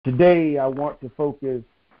Today, I want to focus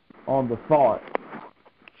on the thought,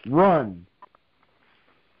 run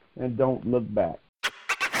and don't look back.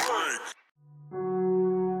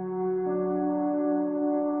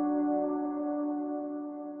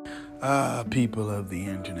 People of the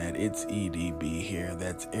internet, it's EDB here.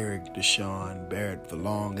 That's Eric Deshaun Barrett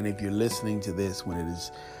Valong. And if you're listening to this when it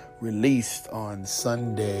is released on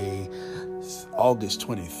Sunday, August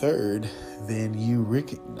 23rd, then you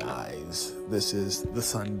recognize this is the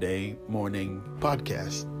Sunday morning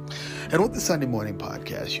podcast. And with the Sunday morning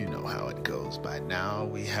podcast, you know how it goes by now.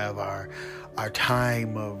 We have our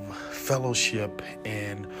time of fellowship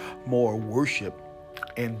and more worship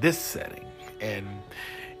in this setting. And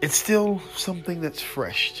it's still something that's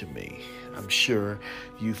fresh to me. I'm sure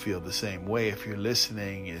you feel the same way. If you're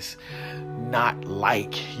listening, it's not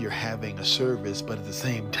like you're having a service, but at the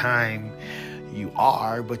same time, you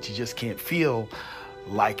are, but you just can't feel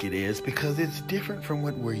like it is because it's different from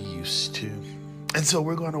what we're used to. And so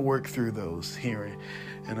we're going to work through those here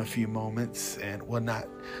in a few moments. And well, not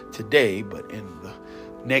today, but in the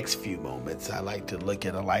next few moments. I like to look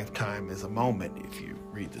at a lifetime as a moment. If you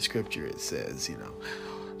read the scripture, it says,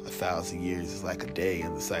 1,000 years is like a day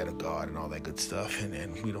in the sight of God and all that good stuff.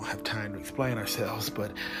 And we don't have time to explain ourselves,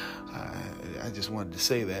 but I just wanted to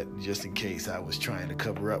say that just in case I was trying to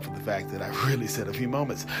cover up for the fact that I really said a few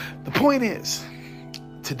moments. The point is,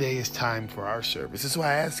 today is time for our service. That's why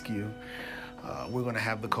I ask you, we're going to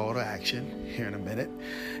have the call to action here in a minute,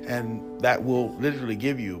 and that will literally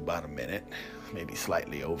give you about a minute, maybe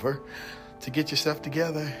slightly over, to get yourself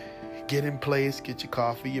together, get in place, get your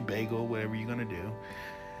coffee, your bagel, whatever you're going to do,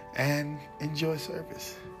 and enjoy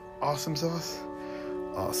service. Awesome sauce?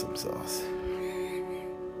 Awesome sauce.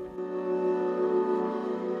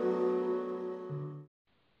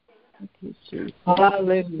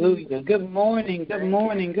 Hallelujah. Good morning, good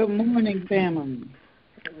morning, good morning, family.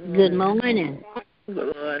 Good morning.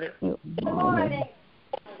 Good morning. Good morning.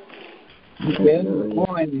 Good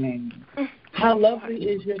morning. How lovely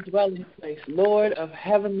is your dwelling place, Lord of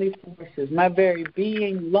heavenly forces. My very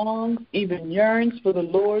being longs, even yearns for the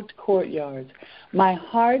Lord's courtyards. My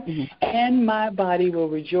heart and my body will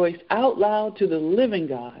rejoice out loud to the living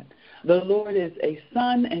God. The Lord is a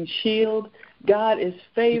sun and shield. God is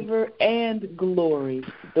favor and glory.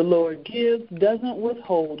 The Lord gives, doesn't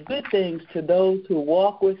withhold good things to those who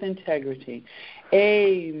walk with integrity.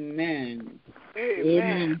 Amen.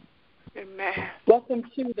 Amen. Amen. Welcome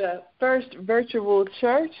to the first virtual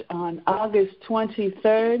church on August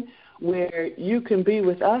 23rd, where you can be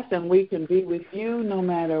with us and we can be with you no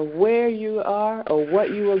matter where you are or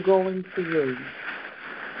what you are going through.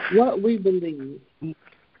 What we believe.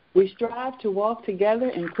 We strive to walk together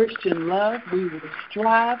in Christian love. We will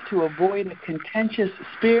strive to avoid a contentious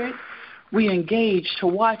spirit. We engage to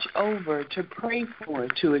watch over, to pray for,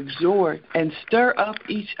 to exhort, and stir up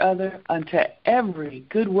each other unto every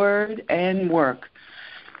good word and work,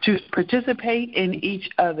 to participate in each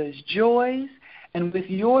other's joys, and with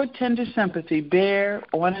your tender sympathy bear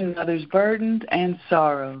one another's burdens and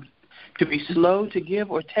sorrows, to be slow to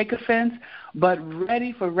give or take offense, but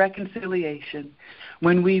ready for reconciliation.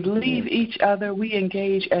 When we leave each other, we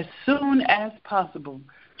engage as soon as possible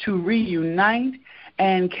to reunite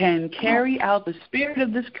and can carry out the spirit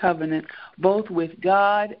of this covenant both with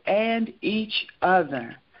God and each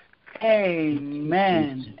other.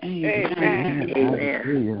 Amen. Amen.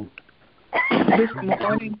 Amen. This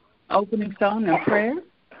morning, opening song and prayer.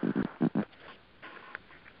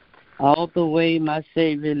 All the way my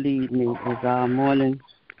Savior lead me is our morning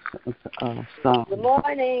song. Good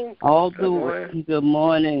morning. Good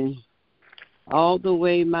morning. All the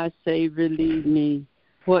way my Savior lead me,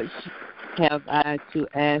 what have I to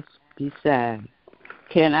ask beside?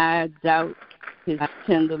 Can I doubt his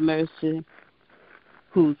tender mercy,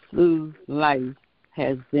 who through life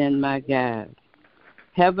has been my guide?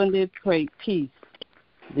 Heavenly peace,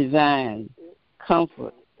 divine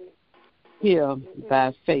comfort, here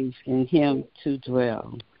by faith in him to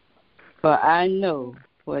dwell. For I know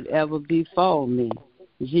whatever befall me,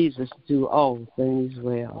 Jesus do all things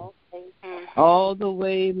well. All the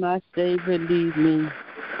way my Savior lead me,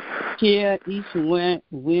 here each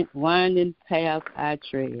winding path I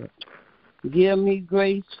tread. Give me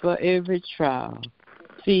grace for every trial,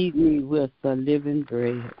 feed me with the living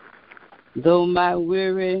bread. Though my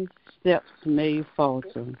weary steps may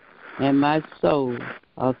falter, and my soul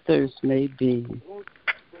athirst may be,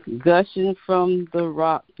 gushing from the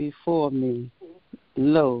rock before me,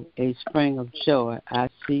 lo, a spring of joy I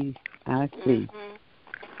see.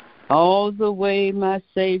 All the way my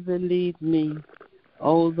Savior lead me,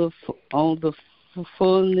 on the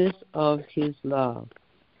fullness of his love.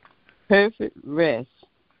 Perfect rest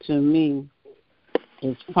to me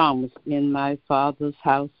is promised in my Father's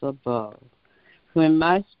house above. When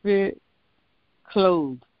my spirit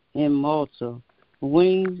clothed immortal,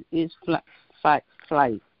 wings is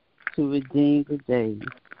flight to redeem the day.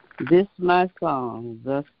 This my song,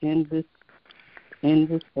 thus in this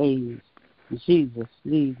age, Jesus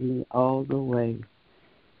lead me all the way.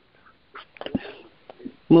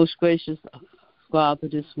 Most gracious Father,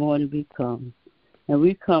 this morning we come. And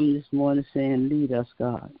we come this morning saying, lead us,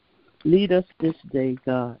 God. Lead us this day,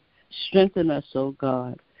 God. Strengthen us, oh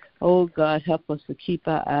God. Oh God, help us to keep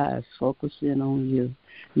our eyes focused in on you,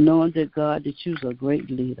 knowing that, God, that you're a great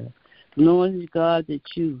leader, knowing, God, that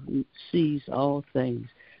you sees all things.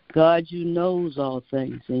 God, you knows all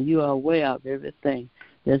things, and you are aware of everything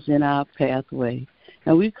that's in our pathway.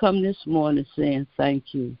 And we come this morning saying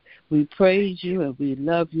thank you. We praise you and we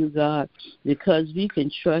love you, God, because we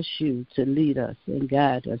can trust you to lead us and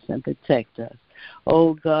guide us and protect us.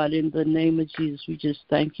 Oh, God, in the name of Jesus, we just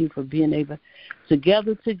thank you for being able to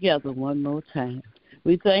gather together one more time.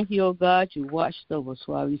 We thank you, oh God, you watched over us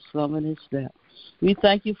while we slumbered and slept. We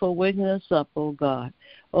thank you for waking us up, oh God.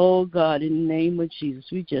 Oh God, in the name of Jesus,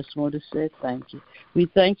 we just want to say thank you. We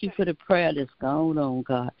thank you for the prayer that's gone on,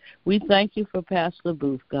 God. We thank you for Pastor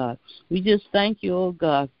Booth, God. We just thank you, oh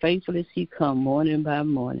God, faithful as he come morning by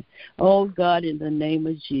morning. Oh God, in the name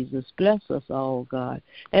of Jesus, bless us all, God,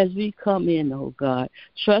 as we come in, oh God,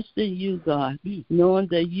 trusting you, God, knowing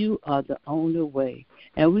that you are the only way.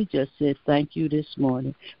 And we just said thank you this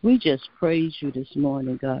morning. We just praise you this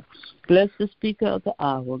morning, God. Bless the speaker of the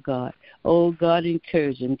hour, God. Oh, God,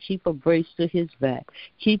 encourage him. Keep a brace to his back.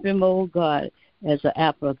 Keep him, oh, God, as an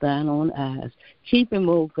apple of thine own eyes. Keep him,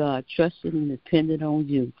 oh God, trusting and dependent on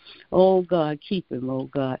you. Oh God, keep him, oh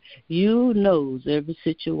God. You knows every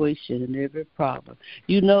situation and every problem.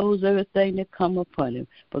 You knows everything that come upon him.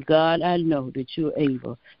 But God, I know that you're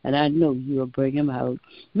able, and I know you'll bring him out.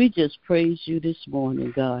 We just praise you this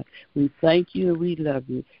morning, God. We thank you and we love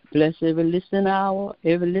you. Bless every listening hour,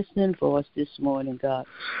 every listening voice this morning, God.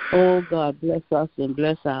 Oh, God, bless us and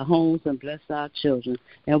bless our homes and bless our children.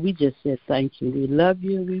 And we just said thank you. We love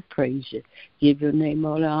you and we praise you. Give your name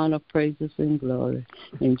all the honor, praises, and glory.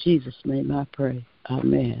 In Jesus' name I pray.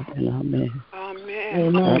 Amen and amen.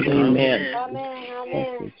 Amen. Amen. Amen.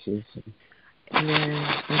 Amen. Jesus.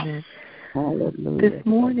 Amen. Amen. Hallelujah.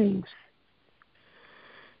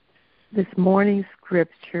 This morning's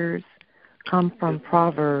scriptures come from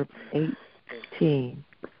Proverbs 18.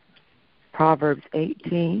 Proverbs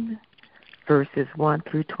 18, verses 1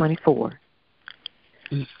 through 24.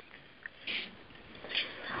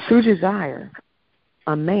 Through desire,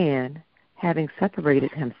 a man, having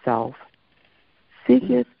separated himself,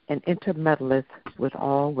 seeketh and intermeddleth with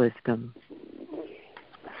all wisdom.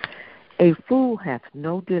 A fool hath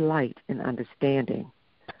no delight in understanding,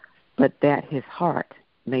 but that his heart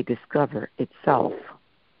may discover itself.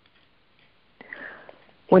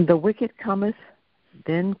 When the wicked cometh,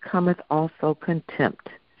 then cometh also contempt,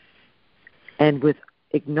 and with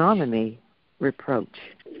ignominy reproach.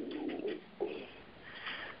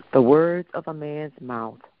 The words of a man's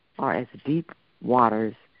mouth are as deep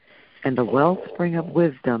waters, and the wellspring of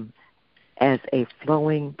wisdom as a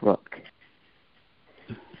flowing brook.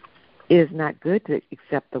 It is not good to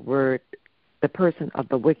accept the person of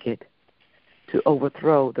the wicked, to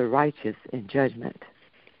overthrow the righteous in judgment.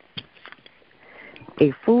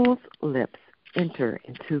 A fool's lips enter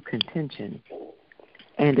into contention,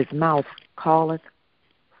 and his mouth calleth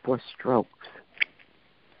for strokes.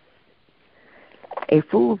 A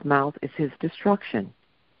fool's mouth is his destruction,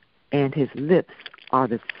 and his lips are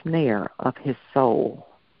the snare of his soul.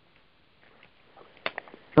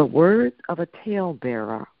 The words of a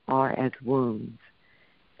talebearer are as wounds,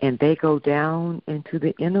 and they go down into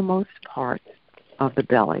the innermost parts of the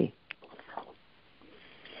belly.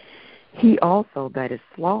 He also that is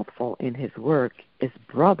slothful in his work is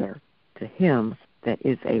brother to him that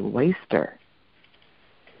is a waster.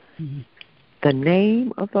 Mm-hmm. The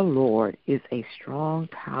name of the Lord is a strong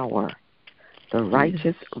tower. The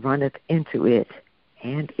righteous runneth into it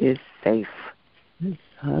and is safe.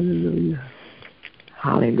 Hallelujah.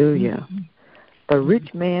 Hallelujah. Mm-hmm. The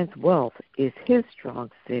rich man's wealth is his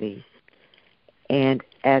strong city, and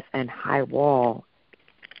as an high wall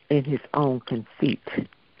in his own conceit.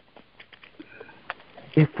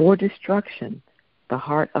 Before destruction, the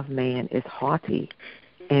heart of man is haughty,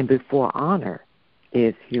 and before honor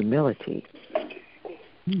is humility.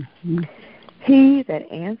 Mm-hmm. He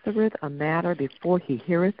that answereth a matter before he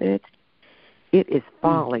heareth it, it is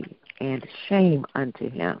folly and shame unto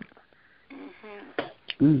him.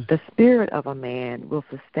 Mm-hmm. The spirit of a man will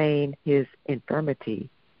sustain his infirmity,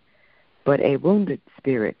 but a wounded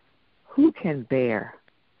spirit who can bear?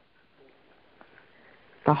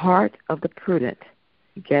 The heart of the prudent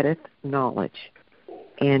getteth knowledge,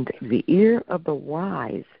 and the ear of the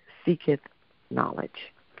wise seeketh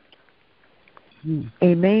knowledge.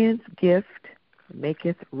 A man's gift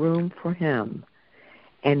maketh room for him,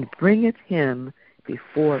 and bringeth him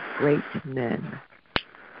before great men.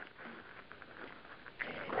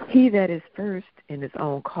 He that is first in his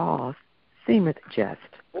own cause seemeth just,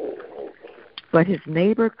 but his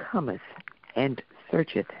neighbor cometh and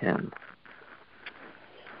searcheth him.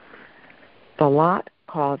 The lot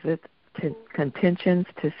causeth contentions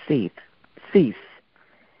to cease,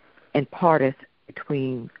 and parteth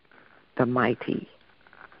between the mighty.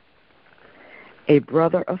 A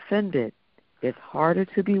brother offended is harder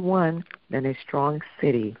to be won than a strong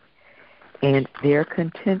city, and their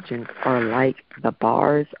contentions are like the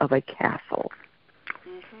bars of a castle.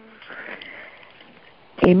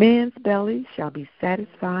 A man's belly shall be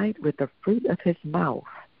satisfied with the fruit of his mouth,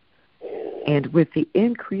 and with the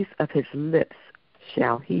increase of his lips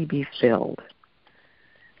shall he be filled.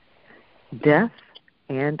 Death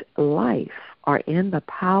and life are in the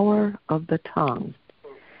power of the tongue,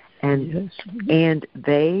 and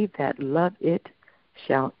they that love it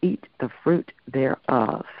shall eat the fruit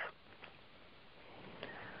thereof.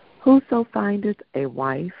 Whoso findeth a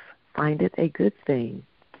wife findeth a good thing,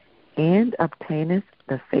 and obtaineth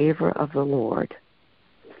the favor of the Lord.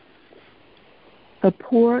 The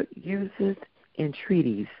poor useth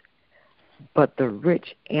entreaties, but the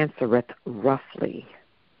rich answereth roughly.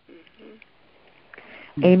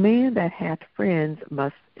 A man that hath friends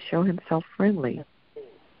must show himself friendly,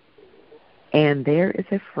 and there is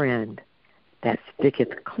a friend that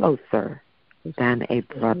sticketh closer than a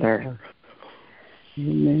brother.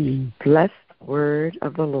 Blessed word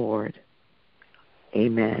of the Lord.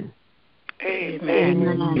 Amen.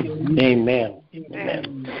 Amen. Amen.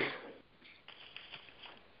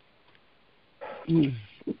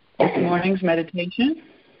 This morning's meditation.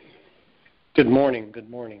 Good morning. Good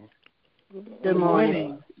morning.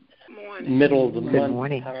 Middle of the Good month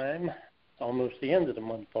morning. time. Almost the end of the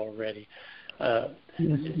month already.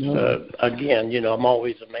 Again, I'm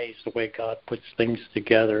always amazed the way God puts things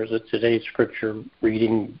together. Today's scripture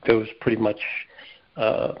reading goes pretty much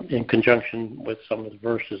in conjunction with some of the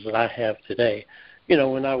verses that I have today.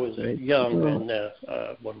 When I was young, and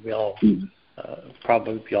when we all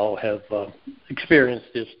probably all have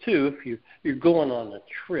experienced this too, if you're going on a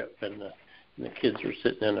trip and the kids are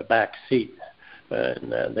sitting in the back seat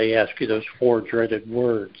and they ask you those 4 dreaded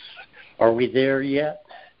words, are we there yet?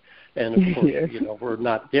 And of course, we're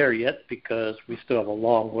not there yet because we still have a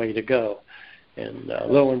long way to go. And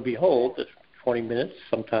lo and behold, 20 minutes,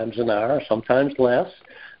 sometimes an hour, sometimes less,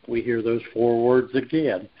 we hear those 4 words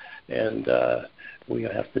again. And we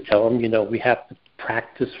have to tell them, we have to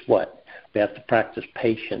practice what? We have to practice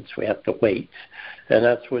patience. We have to wait. And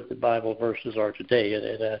that's what the Bible verses are today.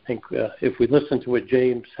 And I think if we listen to what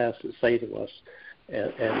James has to say to us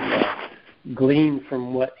and glean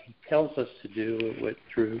from what he tells us to do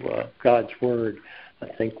through God's Word, I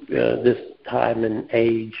think this time and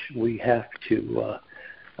age we have to,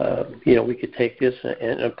 we could take this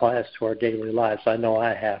and apply it to our daily lives. I know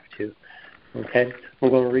I have to. Okay? I'm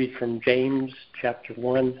going to read from James chapter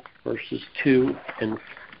 1, verses 2 and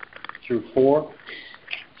through 4. It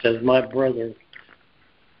says, my brother,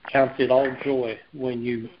 count it all joy when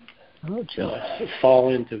you fall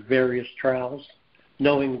into various trials,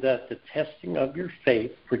 knowing that the testing of your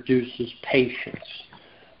faith produces patience.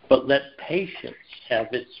 But let patience have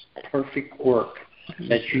its perfect work,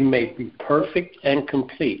 that you may be perfect and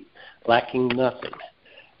complete, lacking nothing.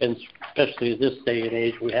 And especially this day and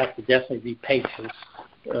age, we have to definitely be patient.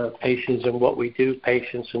 Patience in what we do,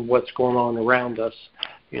 patience in what's going on around us.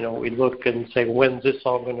 We look and say, when's this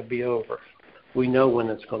all going to be over? We know when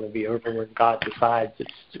it's going to be over, when God decides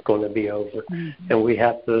it's going to be over. And we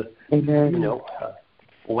have to,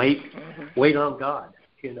 wait on God.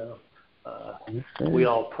 We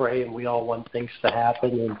all pray and we all want things to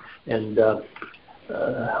happen, and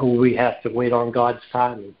we have to wait on God's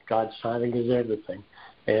timing. God's timing is everything,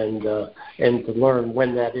 and to learn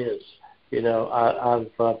when that is.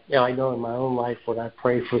 I know in my own life when I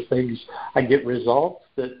pray for things, I get results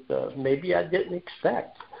that maybe I didn't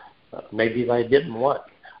expect, maybe I didn't want.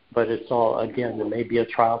 But it's all, again, there may be a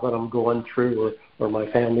trial that I'm going through, or my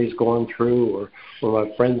family's going through, or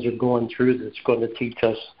my friends are going through, that's going to teach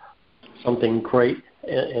us something great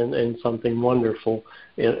and something wonderful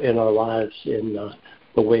in our lives, in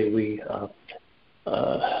the way we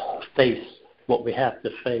face what we have to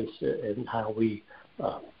face, and how we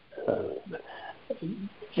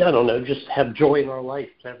I don't know, just have joy in our life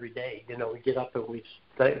every day. You know, we get up and we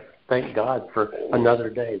thank God for another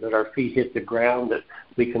day, that our feet hit the ground, that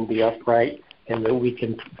we can be upright, and that we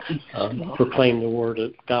can proclaim the word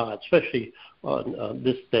of God, especially on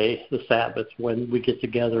this day, the Sabbath, when we get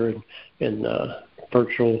together in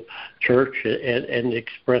virtual church and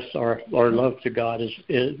express our love to God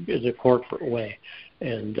is a corporate way.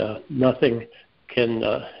 And nothing can,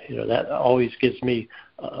 that always gives me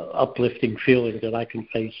uplifting feeling that I can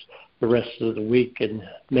face the rest of the week and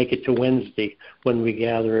make it to Wednesday when we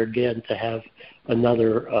gather again to have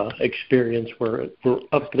another experience where we're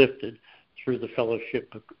uplifted through the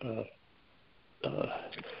fellowship of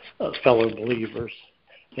fellow believers,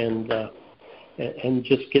 and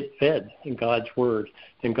just get fed in God's Word.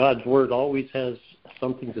 And God's Word always has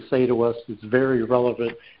something to say to us that's very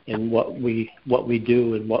relevant in what we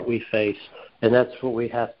do and what we face. And that's what we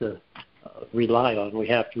have to rely on. We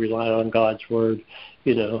have to rely on God's Word.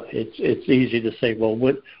 You know, it's easy to say, well,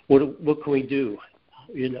 what can we do?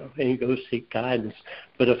 You know, and you go seek guidance.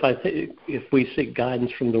 But if we seek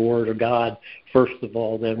guidance from the Word of God, first of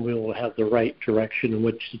all, then we will have the right direction in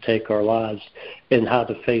which to take our lives and how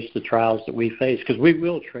to face the trials that we face. Because we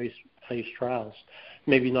will face trials.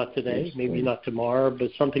 Maybe not today, maybe not tomorrow,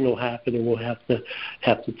 but something will happen, and we'll have to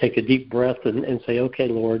take a deep breath and say, okay,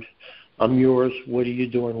 Lord, I'm yours. What are you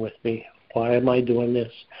doing with me? Why am I doing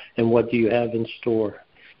this? And what do you have in store?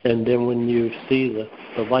 And then when you see the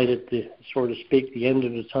light at the, so to speak, the end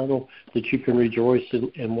of the tunnel, that you can rejoice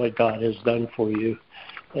in what God has done for you.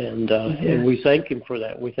 And we thank Him for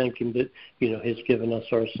that. We thank Him that, He's given us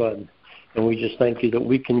our Son. And we just thank you that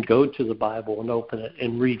we can go to the Bible and open it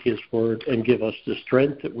and read His Word and give us the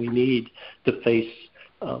strength that we need to face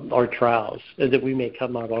our trials, and that we may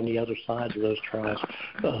come out on the other side of those trials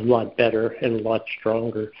a lot better and a lot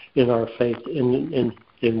stronger in our faith in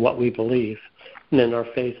what we believe, and in our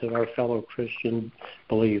faith in our fellow Christian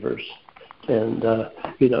believers. And,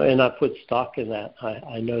 and I put stock in that.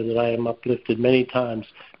 I know that I am uplifted many times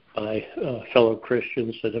by fellow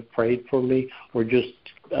Christians that have prayed for me, or just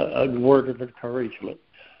a word of encouragement.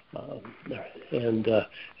 And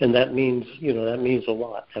that means, that means a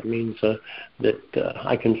lot. That means that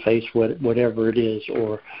I can face whatever it is,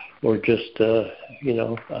 or just,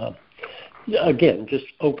 again, just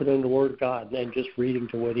opening the Word of God and just reading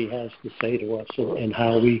to what He has to say to us, and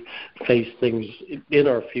how we face things in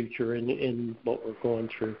our future and in what we're going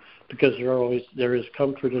through. Because there is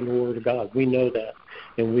comfort in the Word of God. We know that,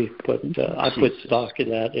 and I put stock in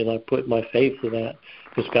that, and I put my faith in that,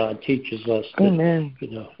 because God teaches us that, Amen.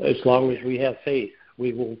 As long as we have faith,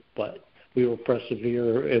 we will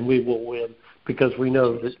persevere and we will win, because we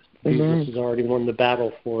know that Jesus has already won the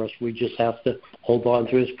battle for us. We just have to hold on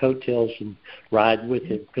to His coattails and ride with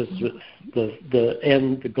Him, because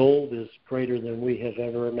the goal is greater than we have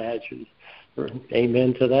ever imagined.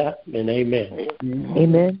 Amen to that, and amen.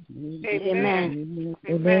 Amen. Amen.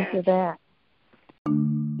 Amen to that.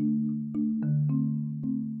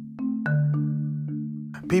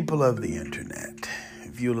 People of the internet,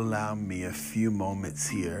 if you'll allow me a few moments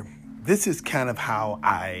here, this is kind of how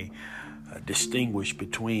I distinguish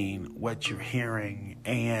between what you're hearing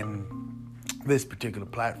and this particular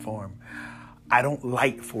platform. I don't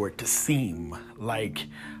like for it to seem like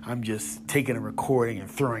I'm just taking a recording and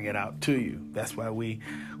throwing it out to you. That's why we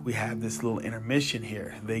have this little intermission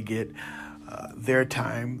here. They get their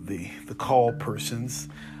time, the call persons,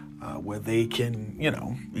 where they can,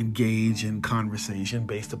 engage in conversation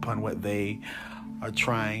based upon what they are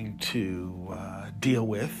trying to deal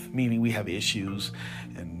with, meaning we have issues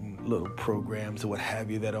and little programs or what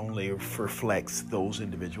have you that only reflects those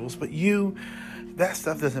individuals. But that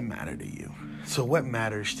stuff doesn't matter to you. So what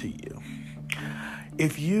matters to you?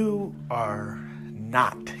 If you are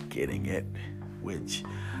not getting it, which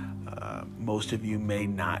most of you may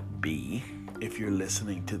not be if you're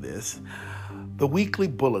listening to this, the weekly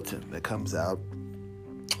bulletin that comes out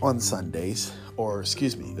on Sundays,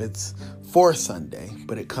 it's for Sunday,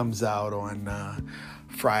 but it comes out on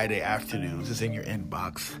Friday afternoons. It's in your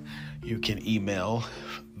inbox. You can email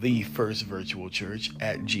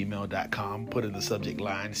thefirstvirtualchurch@gmail.com, put in the subject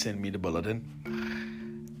line, send me the bulletin,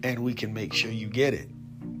 and we can make sure you get it.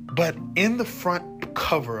 But in the front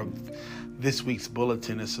cover of this week's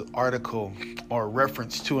bulletin is an article, or a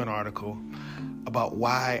reference to an article, about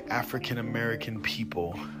why African American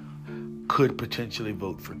people could potentially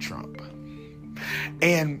vote for Trump.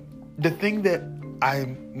 And the thing that I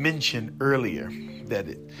mentioned earlier that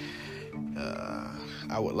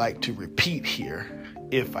I would like to repeat here,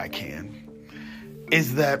 if I can,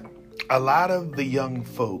 is that a lot of the young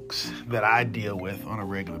folks that I deal with on a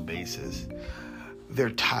regular basis, they're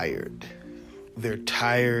tired. They're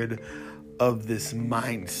tired of this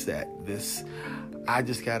mindset, this I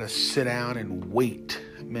just got to sit down and wait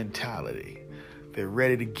mentality. They're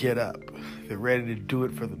ready to get up. They're ready to do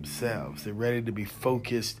it for themselves. They're ready to be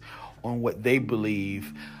focused on what they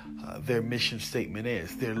believe their mission statement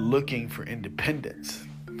is. They're looking for independence.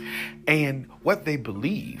 And what they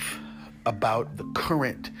believe about the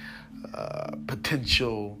current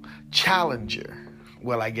potential challenger,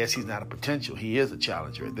 well, I guess he's not a potential. He is a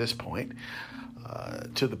challenger at this point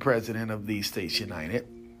to the president of these states united,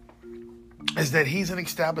 is that he's an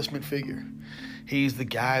establishment figure. He's the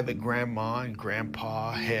guy that grandma and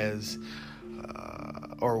grandpa has,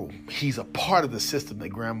 or he's a part of the system that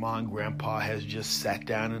grandma and grandpa has just sat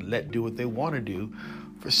down and let do what they want to do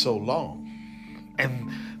for so long.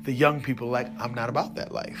 And the young people are like, I'm not about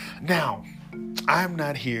that life. Now, I'm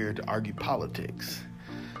not here to argue politics.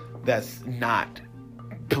 That's not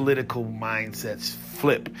political mindsets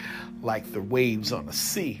flip like the waves on the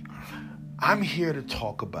sea. I'm here to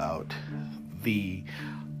talk about the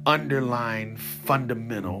underlying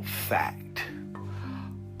fundamental fact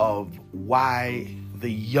of why the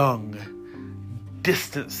young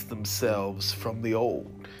distance themselves from the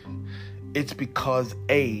old. It's because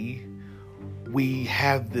we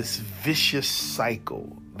have this vicious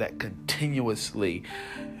cycle that continuously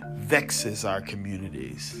vexes our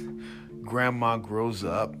communities. Grandma grows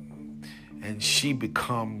up and she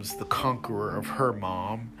becomes the conqueror of her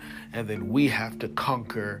mom, and then we have to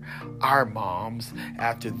conquer our moms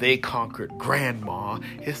after they conquered grandma.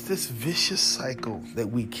 It's this vicious cycle that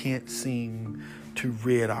we can't seem to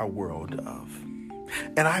rid our world of.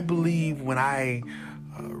 And I believe when I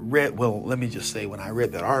read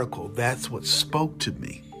that article, that's what spoke to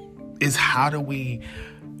me, is how do we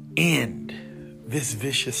end this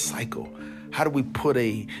vicious cycle? How do we put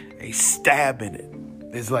a stab in it?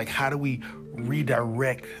 It's like, how do we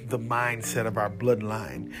redirect the mindset of our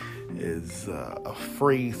bloodline? Is a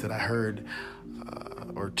phrase that I heard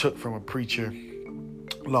or took from a preacher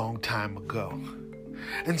a long time ago.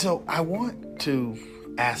 And so I want to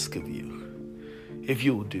ask of you, if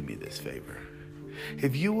you will do me this favor,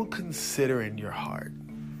 if you will consider in your heart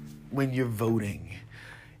when you're voting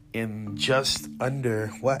in just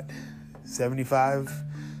under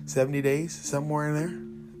 70 days, somewhere in there,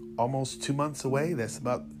 almost 2 months away. That's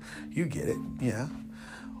about, you get it. Yeah.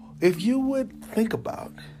 If you would think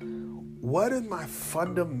about, what is my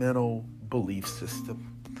fundamental belief system?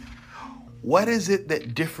 What is it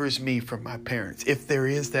that differs me from my parents? If there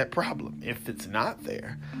is that problem, if it's not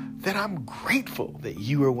there, then I'm grateful that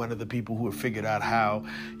you are one of the people who have figured out how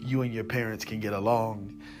you and your parents can get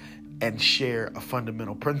along and share a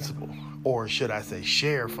fundamental principle, or should I say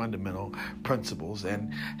share fundamental principles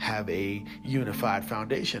and have a unified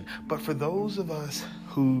foundation. But for those of us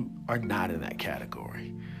who are not in that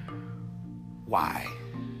category, why?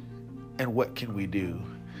 And what can we do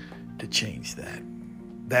to change that?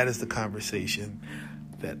 That is the conversation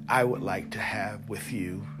that I would like to have with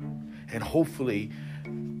you, and hopefully,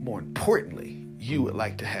 more importantly, you would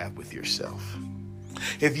like to have with yourself.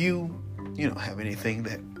 If you have anything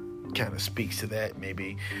that kind of speaks to that,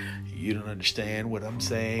 maybe you don't understand what I'm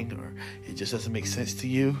saying, or it just doesn't make sense to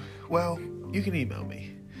you, well, you can email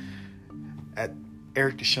me at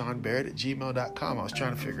ericdeshawnbarrett@gmail.com. I was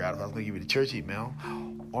trying to figure out if I was going to give you the church email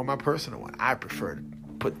or my personal one. I prefer to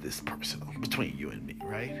put this personal between you and me,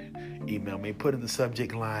 right? Email me, put in the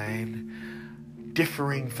subject line,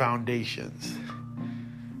 differing foundations,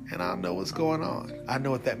 and I'll know what's going on. I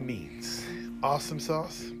know what that means. Awesome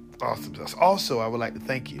sauce. Awesome sauce. Also, I would like to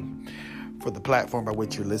thank you for the platform by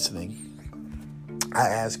which you're listening. I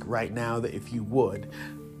ask right now that if you would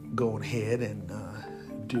go ahead and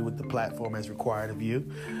do what the platform has required of you,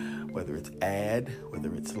 whether it's add,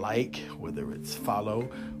 whether it's like, whether it's follow,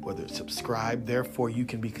 whether it's subscribe. Therefore, you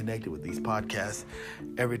can be connected with these podcasts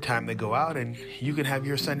every time they go out, and you can have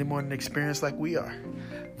your Sunday morning experience like we are.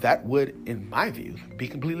 That would, in my view, be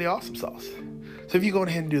completely awesome sauce. So if you go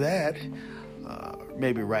ahead and do that,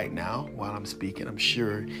 maybe right now while I'm speaking, I'm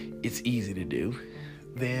sure it's easy to do,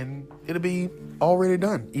 then it'll be already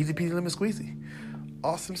done. Easy peasy lemon squeezy.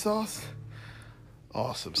 Awesome sauce.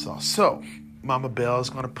 Awesome sauce. So Mama Bell's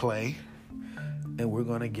going to play, and we're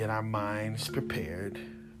going to get our minds prepared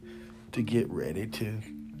to get ready to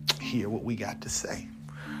hear what we got to say.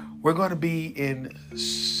 We're going to be in,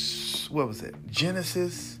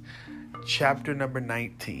 Genesis chapter number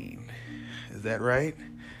 19. Is that right?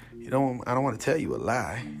 I don't want to tell you a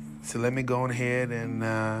lie. So let me go ahead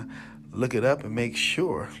and look it up and make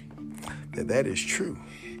sure that is true.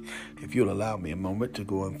 If you'll allow me a moment to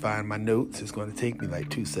go and find my notes, it's going to take me like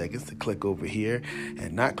 2 seconds to click over here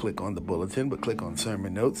and not click on the bulletin, but click on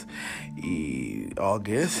sermon notes,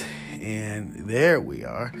 August, and there we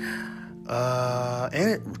are. And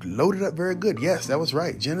it loaded up very good. Yes, that was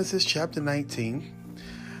right. Genesis chapter 19,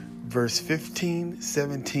 verse 15,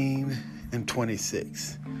 17, and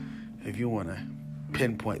 26. If you want to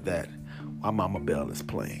pinpoint that while Mama Bell is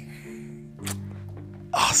playing.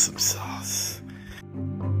 Awesome sauce.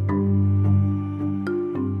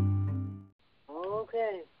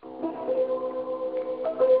 Okay.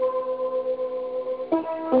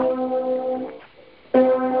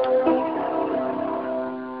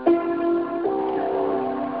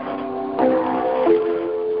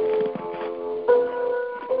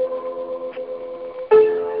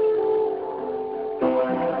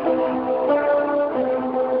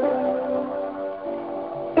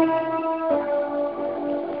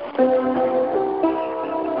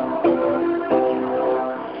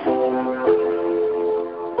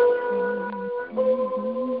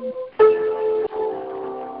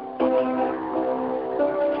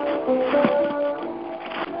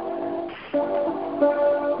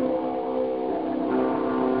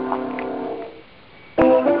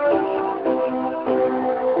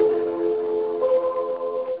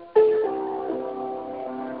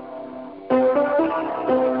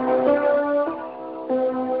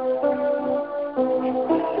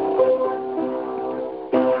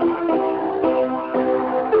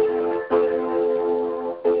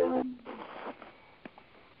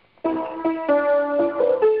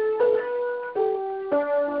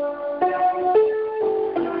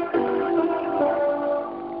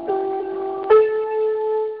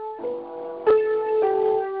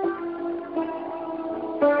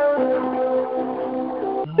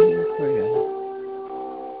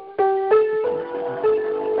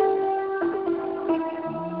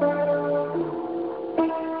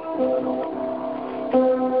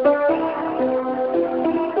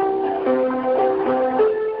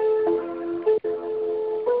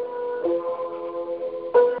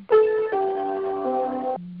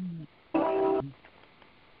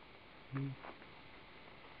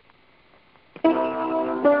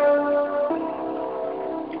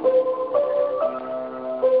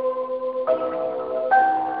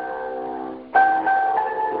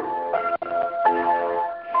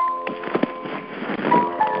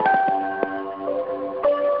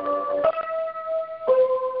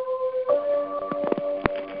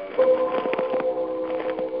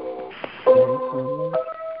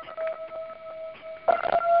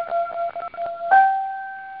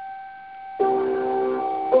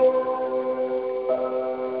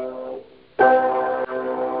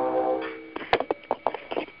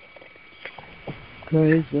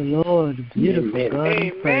 Praise the Lord. Beautiful.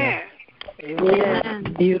 Amen.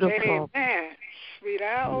 Amen. Beautiful. Amen. Sweet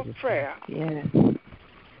hour of prayer. Yes. Amen.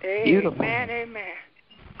 Beautiful. Amen.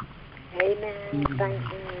 Amen. Thank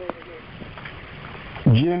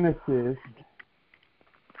you. Genesis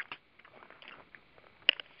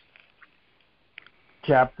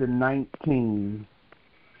chapter 19,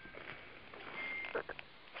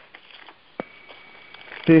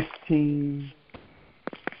 15,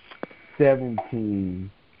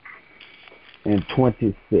 17, and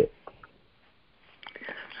 26.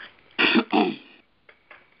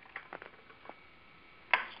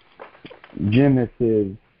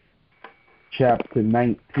 Genesis chapter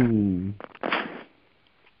 19,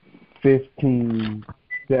 15,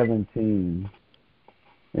 17,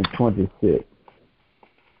 and 26.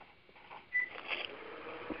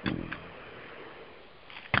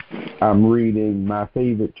 I'm reading my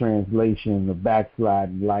favorite translation, The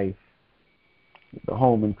Backsliding Life, the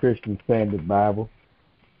Holman Christian Standard Bible.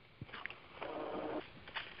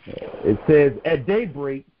 It says, at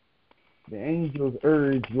daybreak, the angels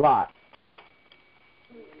urged Lot,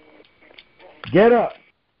 get up,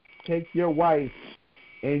 take your wife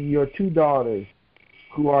and your 2 daughters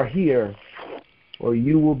who are here, or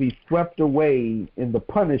you will be swept away in the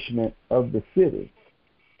punishment of the city.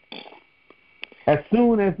 As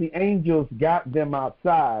soon as the angels got them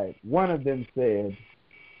outside, one of them said,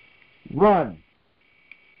 run,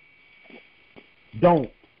 don't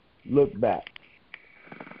look back.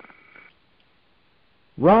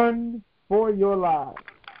 Run for your lives.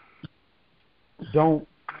 Don't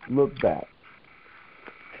look back.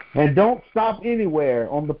 And don't stop anywhere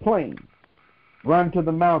on the plain. Run to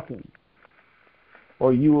the mountains,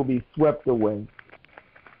 or you will be swept away.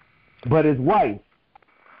 But his wife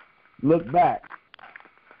looked back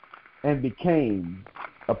and became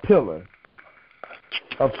a pillar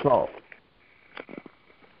of salt.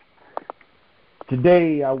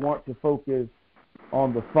 Today I want to focus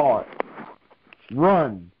on the thought,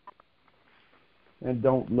 run and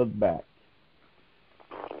don't look back.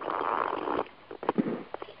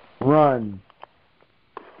 Run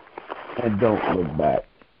and don't look back.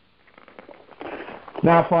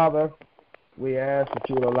 Now, Father, we ask that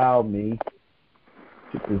you would allow me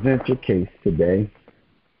to present your case today,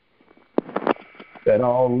 that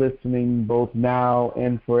all listening, both now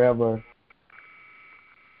and forever,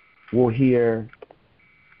 will hear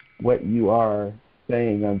what you are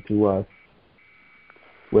saying unto us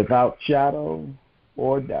without shadow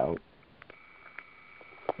or doubt.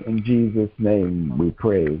 In Jesus' name we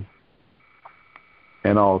pray.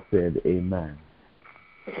 And all said, amen.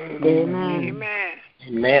 Amen. Amen.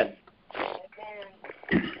 Amen.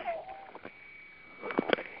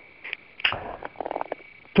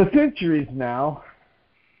 For centuries now,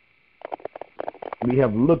 we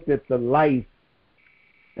have looked at the life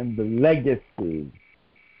and the legacy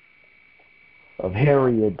of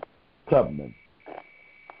Harriet Tubman.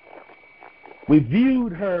 We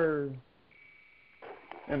viewed her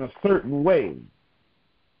in a certain way.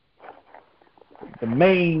 The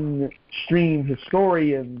mainstream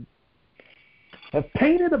historians have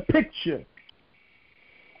painted a picture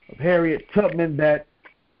of Harriet Tubman that,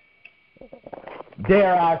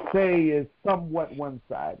 dare I say, is somewhat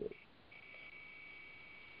one-sided.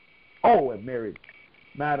 Oh, and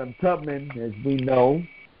Madam Tubman, as we know,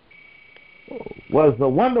 was a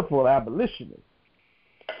wonderful abolitionist.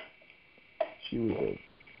 She was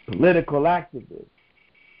a political activist.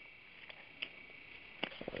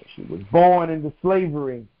 She was born into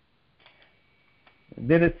slavery and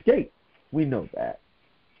then escaped. We know that.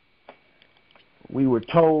 We were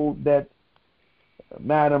told that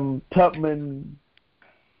Madam Tubman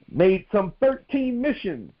made some 13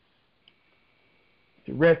 missions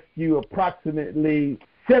to rescue approximately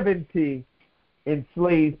 70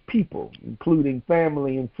 enslaved people, including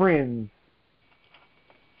family and friends,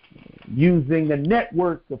 using a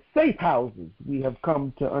network of safe houses we have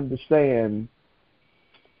come to understand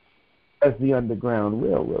as the Underground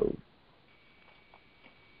Railroad.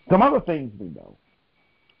 Some other things we know.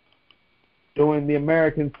 During the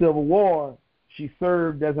American Civil War, she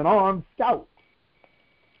served as an armed scout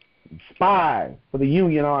and spy for the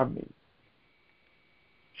Union Army.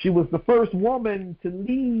 She was the first woman to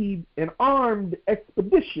lead an armed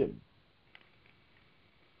expedition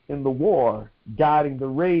in the war, guiding the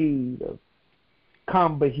raid of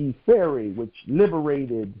Combahee Ferry, which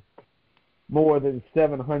liberated more than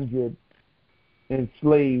 700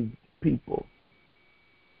 enslaved people.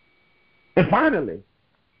 And finally,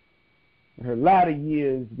 in her latter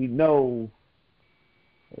years, we know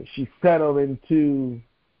she settled into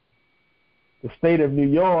the state of New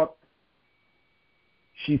York.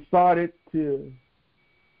 She started to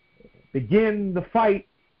begin the fight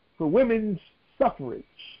for women's suffrage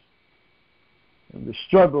and the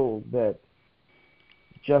struggle that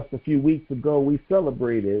just a few weeks ago we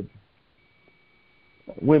celebrated,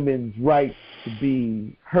 women's right to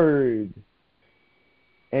be heard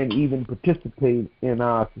and even participate in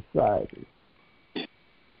our society.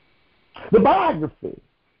 The biography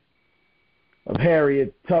of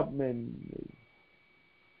Harriet Tubman is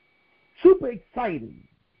super exciting,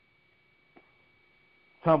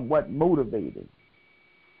 somewhat motivating.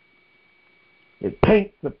 It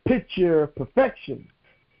paints a picture of perfection,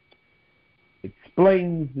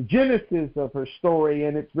 explains the genesis of her story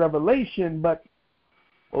and its revelation, but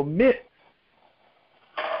omits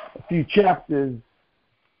a few chapters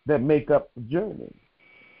that make up the journey.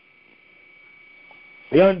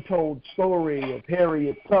 The untold story of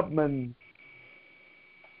Harriet Tubman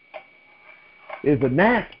is a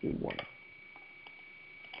nasty one.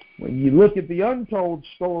 When you look at the untold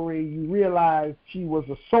story, you realize she was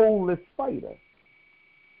a soulless fighter.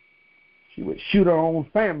 She would shoot her own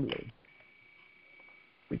family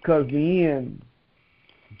because the end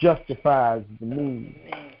justifies the means.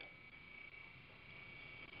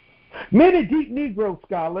 Many deep Negro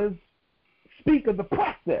scholars speak of the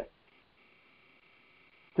process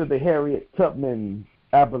to the Harriet Tubman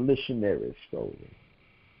abolitionary story.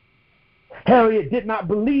 Harriet did not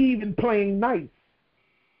believe in playing nice.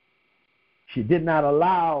 She did not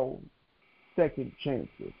allow second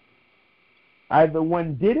chances. Either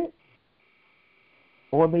one did it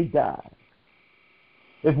or they died.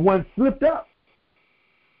 If one slipped up,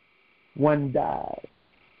 one died.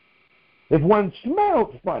 If one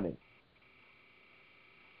smelled funny,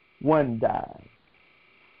 one died.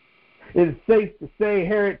 It is safe to say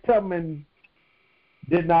Harriet Tubman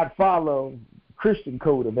did not follow the Christian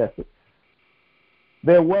code of ethics.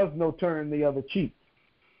 There was no turn the other cheek.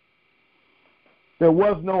 There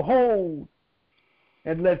was no hold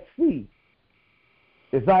and let's see.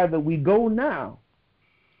 It's either we go now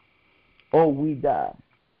or we die.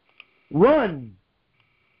 Run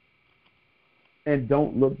and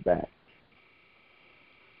don't look back.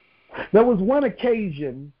 There was one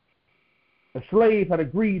occasion a slave had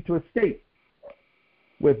agreed to escape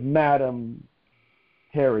with Madame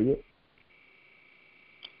Harriet.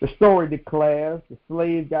 The story declares the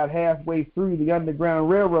slave got halfway through the Underground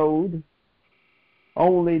Railroad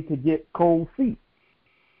only to get cold feet.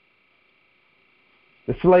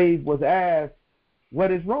 The slave was asked,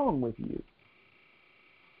 "What is wrong with you?"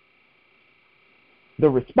 The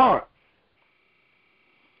response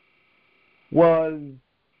was,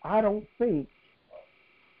 "I don't think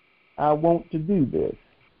I want to do this."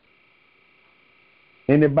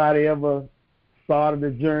 Anybody ever started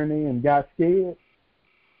a journey and got scared?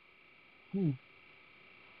 Amen.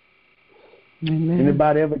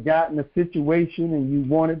 Anybody ever got in a situation and you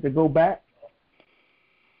wanted to go back?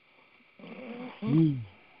 Of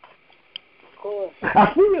course.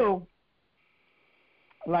 I feel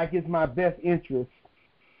like it's my best interest,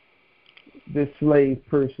 this slave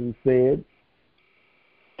person said,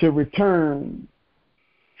 to return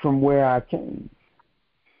from where I came.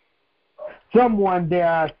 Someone, dare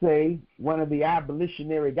I say, one of the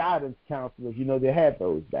abolitionary guidance counselors, they had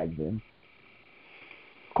those back then.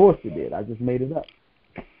 Of course they did. I just made it up.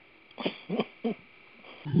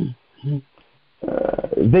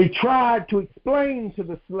 They tried to explain to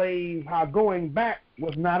the slave how going back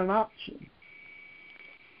was not an option.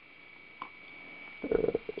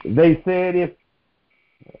 They said, if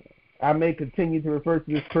I may continue to refer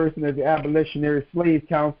to this person as the abolitionary slave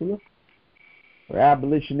counselor or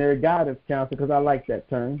abolitionary guidance counselor because I like that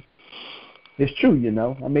term. It's true,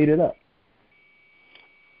 I made it up.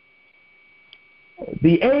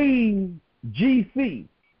 The AGC,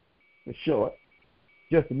 for short,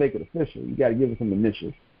 just to make it official, you got to give it some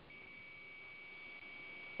initials,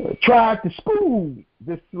 tried to school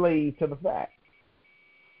this slave to the fact.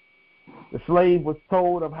 The slave was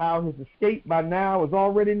told of how his escape by now was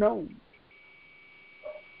already known.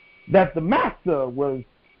 That the master was,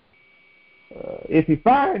 if he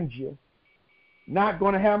finds you, not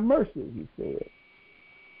going to have mercy, he said.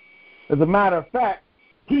 As a matter of fact,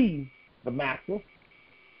 he, the master,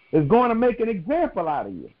 is going to make an example out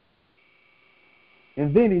of you.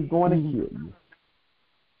 And then he's going to kill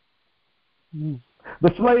you.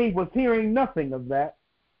 The slave was hearing nothing of that,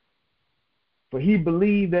 for he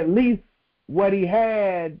believed at least what he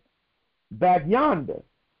had back yonder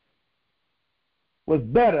was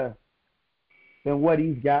better than what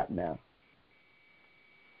he's got now.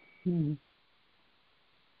 The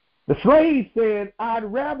slave said, "I'd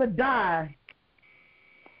rather die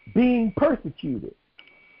being persecuted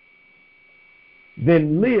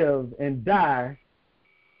than live and die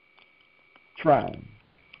trying."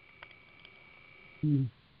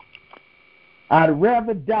 I'd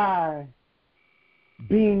rather die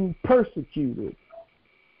being persecuted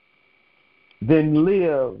than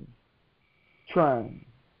live trying.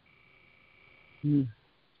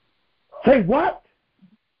 Say what?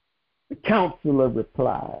 The counselor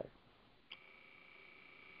replied.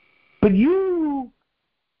 But you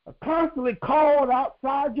are constantly called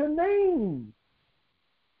outside your name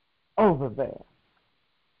over there.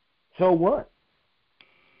 So what?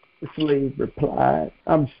 The slave replied.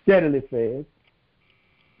 I'm steadily fed.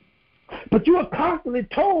 But you are constantly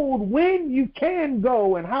told when you can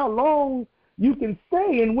go and how long you can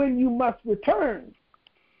stay and when you must return.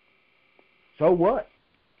 So what?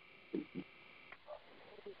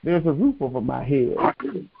 There's a roof over my head,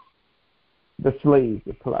 the slave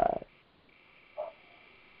replied.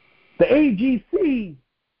 The AGC,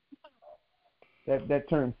 that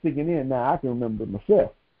term sticking in now, I can remember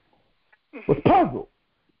myself, was puzzled.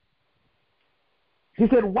 He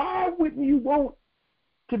said, why wouldn't you want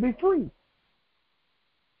to be free?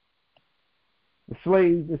 The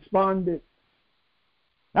slave responded,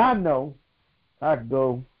 I know I'd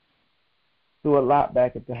go through a lot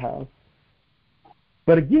back at the house.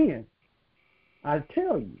 But again, I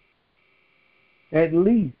tell you, at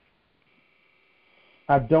least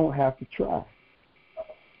I don't have to try.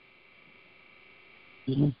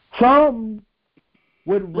 Some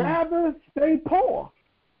would rather stay poor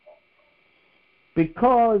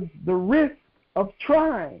because the risk of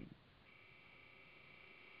trying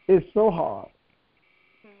is so hard.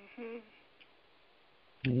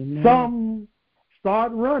 Amen. Some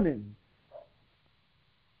start running,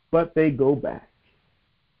 but they go back.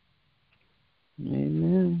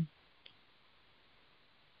 Amen.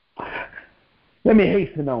 Let me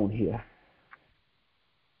hasten on here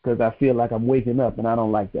because I feel like I'm waking up and I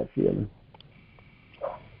don't like that feeling.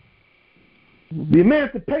 The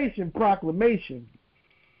Emancipation Proclamation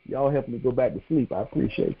Y'all help me go back to sleep. I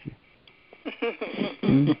appreciate you.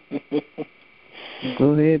 Go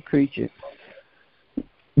ahead, preacher.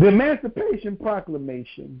 The Emancipation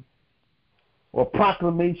Proclamation, or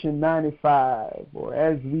Proclamation 95, or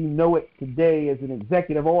as we know it today as an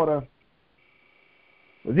executive order,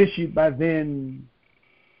 was issued by then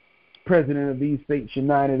President of these States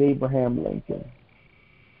United, Abraham Lincoln.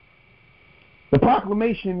 The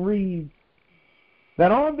proclamation reads that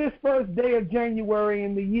on this first day of January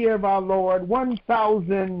in the year of our Lord,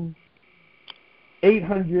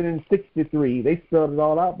 1863, they spelled it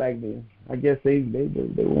all out back then. I guess they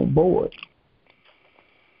were on board.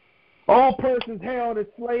 All persons held as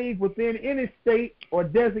slaves within any state or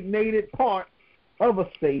designated part of a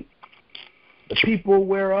state, the people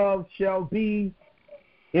whereof shall be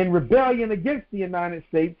in rebellion against the United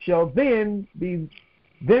States, shall then be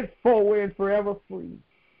thenceforward and forever free.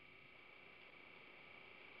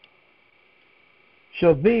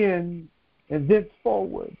 Shall then and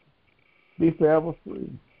thenceforward be forever free.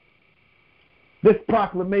 This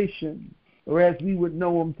proclamation, or as we would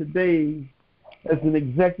know them today as an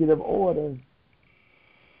executive order,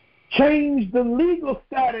 changed the legal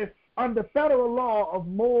status under federal law of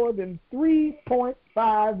more than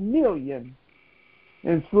 3.5 million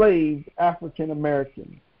enslaved African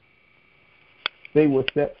Americans. They were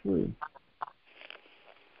set free.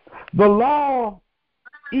 The law,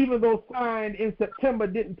 even though signed in September,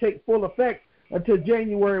 didn't take full effect until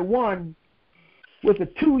January 1, with a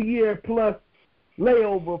 2-year plus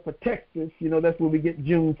layover for Texas. You know, that's where we get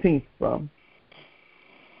Juneteenth from.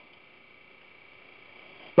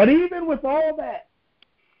 But even with all that,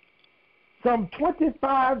 some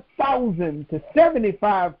 25,000 to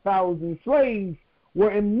 75,000 slaves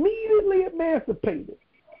were immediately emancipated.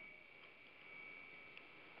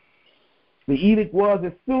 The edict was,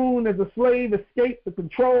 as soon as a slave escaped the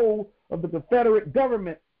control of the Confederate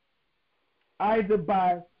government, either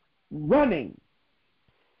by running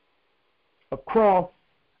across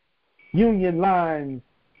Union lines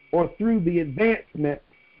or through the advancement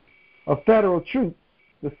of federal troops,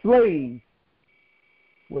 the slave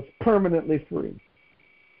was permanently free.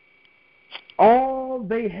 All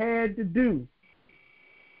they had to do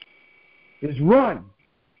is run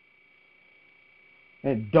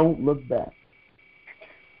and don't look back.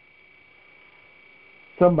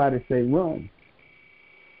 Somebody say run.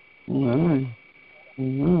 Run.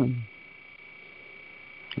 Run.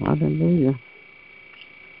 Hallelujah.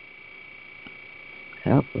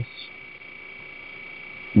 Help us.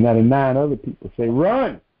 Now the 9 other people say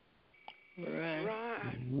run. Run.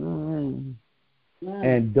 Run.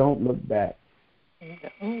 And don't look back.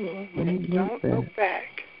 Don't look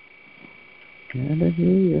back.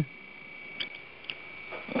 Hallelujah.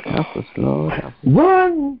 Help us, Lord. Help us.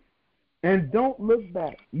 Run and don't look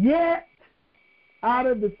back. Yet, out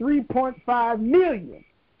of the 3.5 million,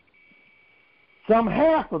 some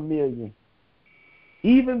 500,000,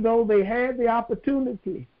 even though they had the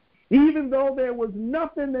opportunity, even though there was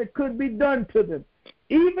nothing that could be done to them,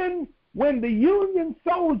 even when the Union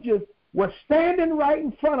soldiers were standing right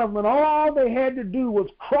in front of them and all they had to do was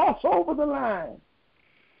cross over the line,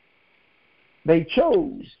 they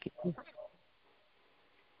chose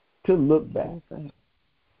to look back.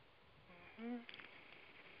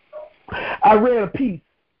 I read a piece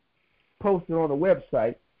posted on a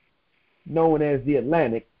website known as The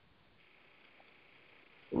Atlantic.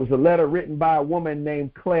 It was a letter written by a woman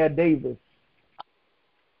named Claire Davis.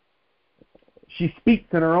 She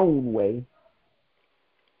speaks in her own way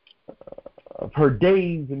of her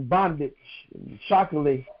days in bondage, and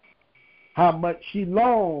shockingly, how much she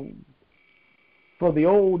longed for the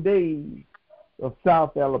old days of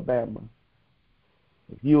South Alabama.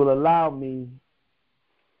 If you will allow me,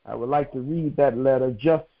 I would like to read that letter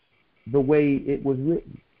just the way it was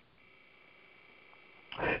written.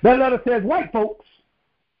 That letter says, white folks,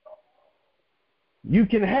 you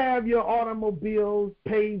can have your automobiles,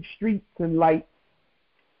 paved streets and lights.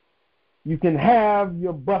 You can have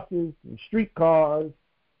your buses and streetcars,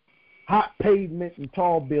 hot pavement and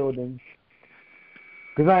tall buildings,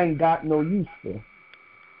 because I ain't got no use for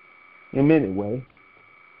them anyway.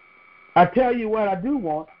 I tell you what I do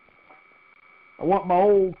want. I want my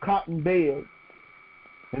old cotton bed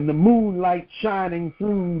and the moonlight shining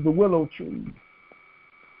through the willow trees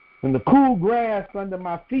and the cool grass under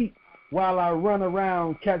my feet while I run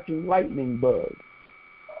around catching lightning bugs.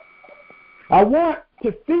 I want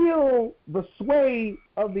to feel the sway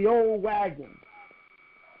of the old wagon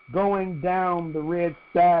going down the red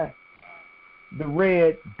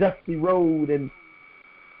dusty road, and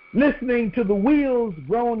listening to the wheels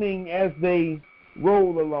groaning as they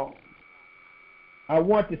roll along. I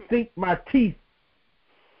want to sink my teeth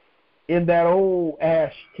in that old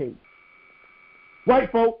ash cake.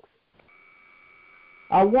 White folks,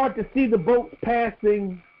 I want to see the boats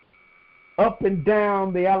passing up and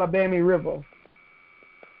down the Alabama River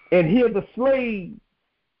and hear the slaves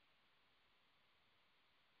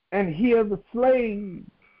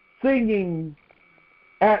singing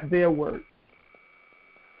at their work.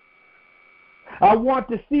 I want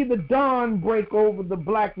to see the dawn break over the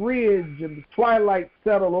black ridge and the twilight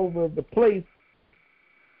settle over the place,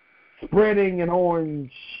 spreading an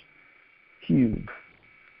orange hue.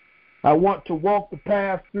 I want to walk the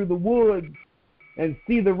path through the woods and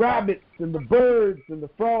see the rabbits and the birds and the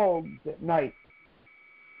frogs at night.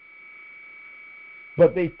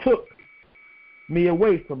 But they took me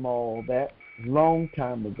away from all that a long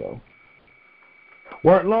time ago.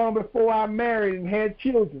 Weren't long before I married and had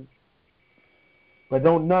children. But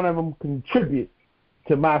don't none of them contribute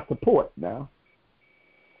to my support now.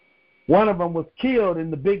 One of them was killed in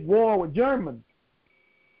the big war with Germans.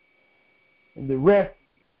 And the rest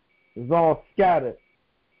is all scattered.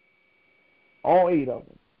 All 8 of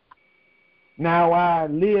them. Now I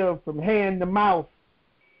live from hand to mouth.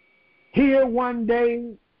 Here one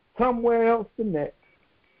day, somewhere else the next.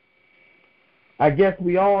 I guess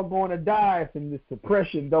we all going to die if this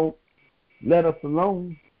suppression don't let us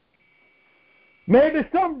alone. Maybe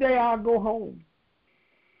someday I'll go home.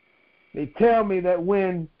 They tell me that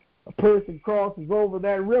when a person crosses over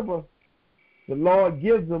that river, the Lord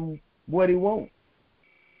gives them what he wants.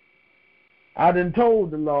 I done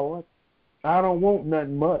told the Lord, I don't want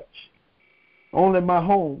nothing much, only my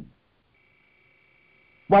home.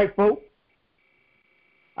 White folks,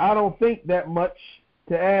 I don't think that much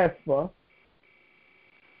to ask for.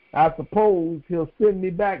 I suppose he'll send me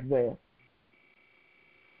back there.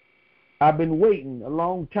 I've been waiting a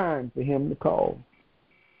long time for him to call.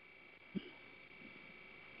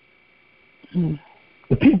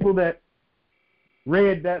 The people that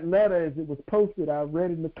read that letter as it was posted, I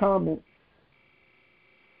read in the comments,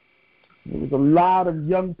 there was a lot of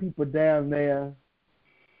young people down there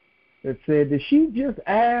that said, did she just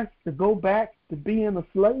ask to go back to being a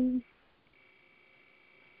slave?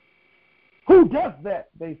 Who does that,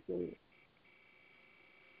 they said.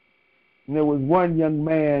 And there was one young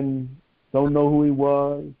man, don't know who he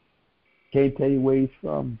was, can't tell you where he's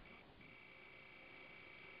from.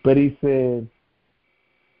 But he said,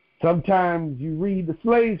 sometimes you read the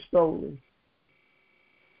slave story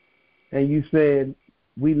and you said,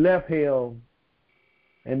 we left hell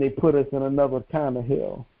and they put us in another kind of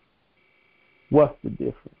hell. What's the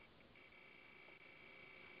difference?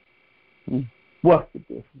 What's the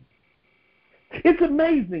difference? It's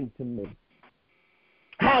amazing to me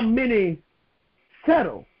how many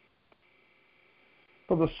settle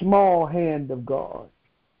for the small hand of God.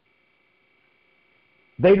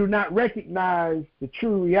 They do not recognize the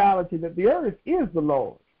true reality that the earth is the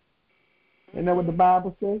Lord. Isn't that what the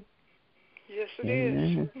Bible says? Yes, it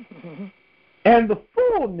is. And the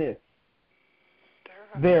fullness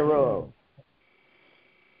thereof.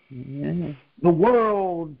 Yeah. The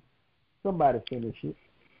world, somebody finish it.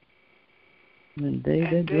 And they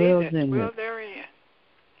that dwell therein.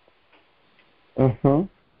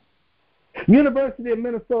 University of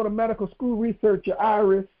Minnesota Medical School researcher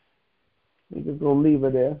Iris, we're just going to leave her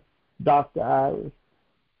there, Dr. Iris,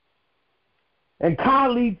 and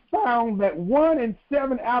colleagues found that 1 in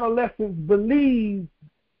 7 adolescents believe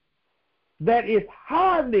that it's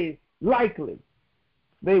hardly likely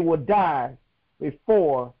they will die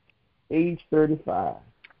before age 35.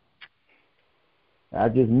 I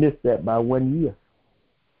just missed that by 1 year.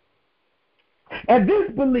 And this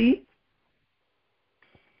belief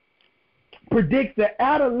predicts that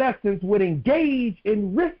adolescents would engage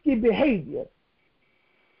in risky behavior.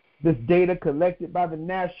 This data collected by the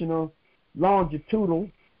National Longitudinal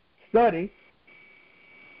Study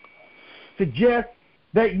suggests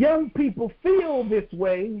that young people feel this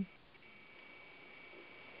way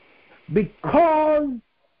because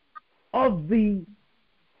of the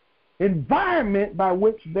environment by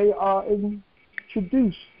which they are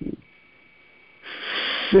introduced to.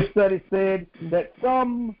 This study said that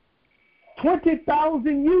some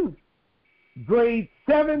 20,000 youth, grades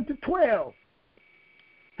 7 to 12,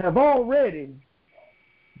 have already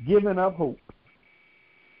given up hope.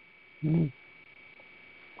 They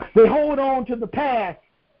hold on to the past.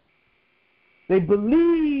 They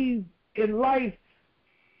believe in life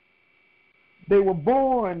they were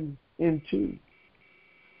born into.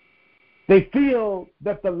 They feel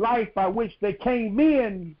that the life by which they came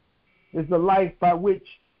in is the life by which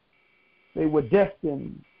they were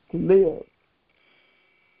destined to live.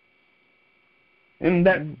 In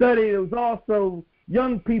that study, there was also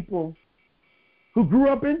young people who grew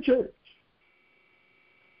up in church.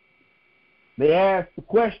 They ask the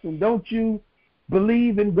question, don't you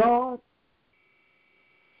believe in God?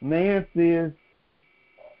 And the answer is,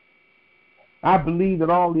 I believe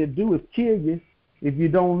that all he'll do is kill you if you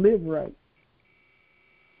don't live right.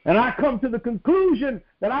 And I come to the conclusion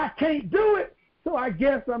that I can't do it, so I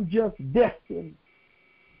guess I'm just destined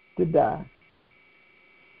to die.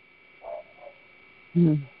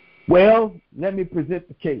 Well, let me present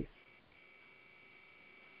the case.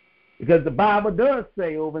 Because the Bible does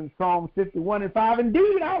say over in Psalm 51:5,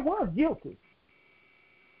 indeed I was guilty.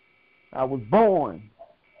 I was born.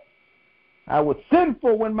 I was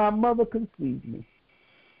sinful when my mother conceived me.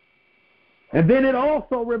 And then it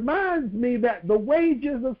also reminds me that the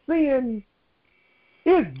wages of sin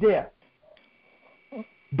is death.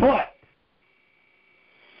 But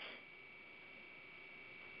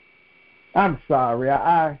I'm sorry,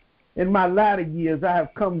 I in my latter years I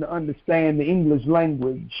have come to understand the English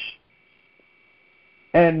language.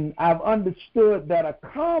 And I've understood that a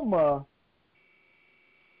comma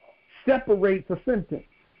separates a sentence.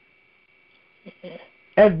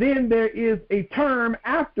 And then there is a term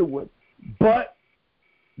afterwards, but,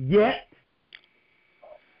 yet.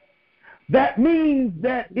 That means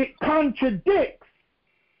that it contradicts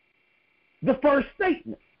the first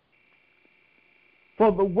statement.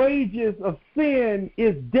 For the wages of sin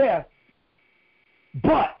is death,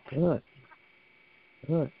 but.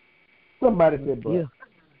 Somebody said but.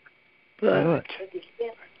 But.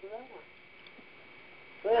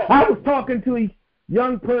 I was talking to a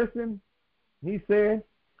young person. He said,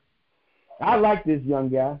 I like this young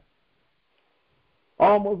guy.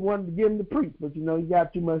 Almost wanted to give him the preach, but he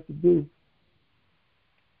got too much to do.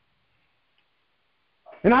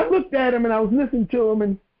 And I looked at him and I was listening to him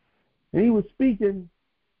and he was speaking.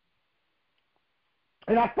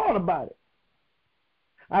 And I thought about it.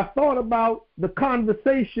 I thought about the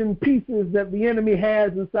conversation pieces that the enemy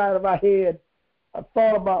has inside of our head. I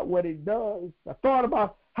thought about what it does. I thought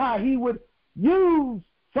about how he would use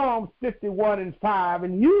Psalms 51:5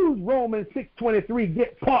 and use Romans 6:23,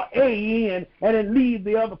 get part A in, and then leave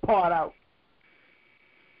the other part out.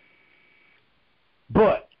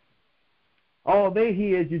 But all they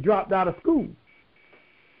hear is you dropped out of school.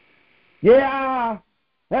 Yeah,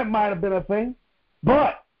 that might have been a thing.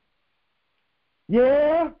 But,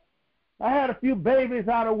 yeah, I had a few babies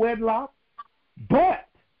out of wedlock. But,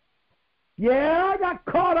 yeah, I got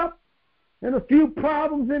caught up in a few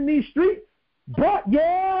problems in these streets. But,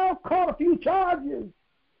 yeah, caught a few charges.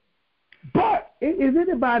 But, is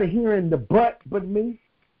anybody hearing the but me?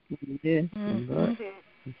 Yeah.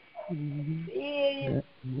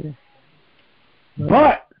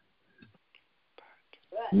 But,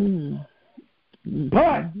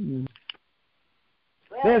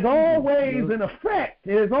 there's always an effect.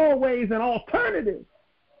 There's always an alternative.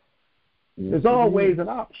 There's always an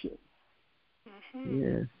option.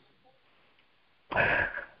 Yes.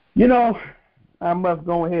 I must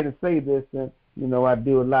go ahead and say this, that, I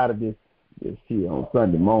do a lot of this here on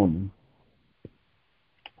Sunday morning.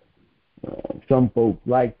 Some folks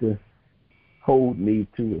like to hold me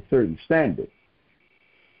to a certain standard.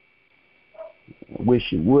 I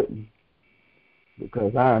wish you wouldn't,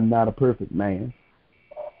 because I am not a perfect man.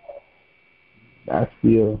 I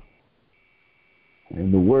still,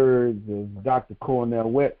 in the words of Dr. Cornell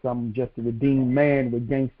Wetz, I'm just a redeemed man with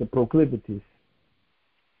gangster proclivities.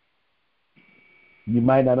 You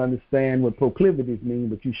might not understand what proclivities mean,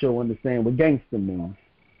 but you sure understand what gangster means.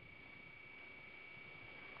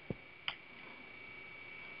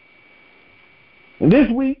 And this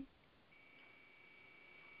week,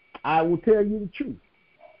 I will tell you the truth.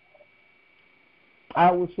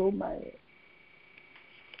 I was so mad.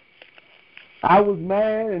 I was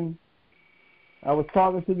mad, and I was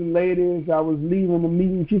talking to the lady as I was leaving the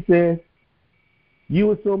meeting. She said, you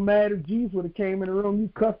were so mad if Jesus would have came in the room, you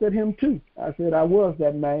cussed at him too. I said, I was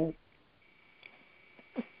that mad.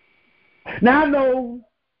 Now, I know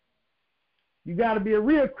you got to be a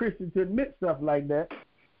real Christian to admit stuff like that.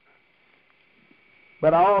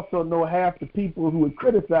 But I also know half the people who would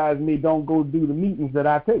criticize me don't go do the meetings that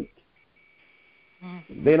I take.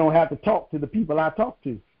 They don't have to talk to the people I talk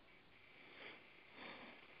to.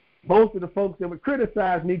 Most of the folks that would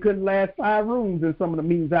criticize me couldn't last 5 rooms in some of the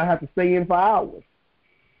meetings I have to stay in for hours.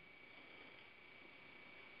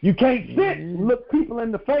 You can't sit and look people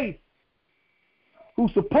in the face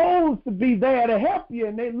who's supposed to be there to help you,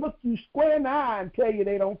 and they look you square in the eye and tell you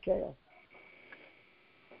they don't care.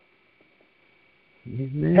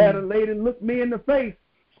 Had a lady look me in the face,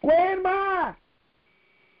 square in my eye,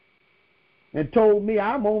 and told me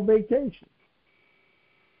I'm on vacation.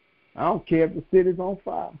 I don't care if the city's on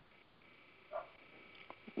fire.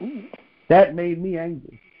 That made me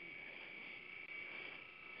angry.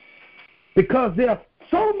 Because there are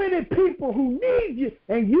so many people who need you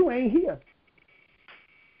and you ain't here.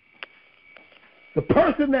 The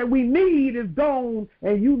person that we need is gone,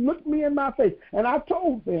 and you looked me in my face. And I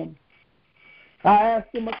told them, I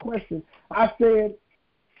asked them a question. I said,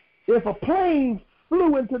 if a plane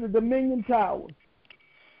flew into the Dominion Tower,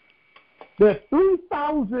 there's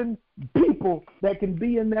 3,000 people that can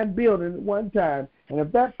be in that building at one time. And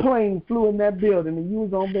if that plane flew in that building and you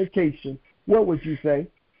was on vacation, what would you say?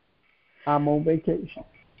 I'm on vacation.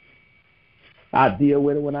 I'll deal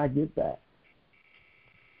with it when I get back.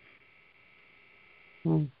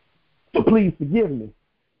 So please forgive me,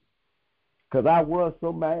 because I was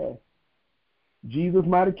so mad. Jesus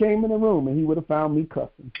might have came in the room and he would have found me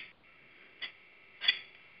cussing.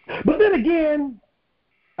 But then again,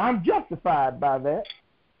 I'm justified by that,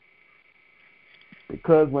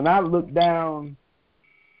 because when I look down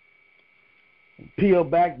and peel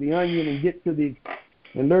back the onion and get to the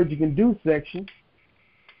allergic induced section,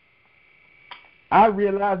 I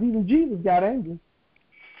realize even Jesus got angry.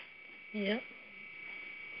 Yep.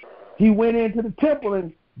 He went into the temple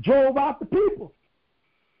and drove out the people.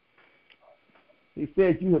 He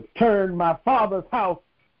said, you have turned my father's house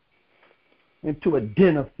into a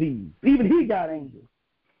den of thieves. Even he got angry.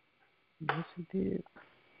 Yes, he did.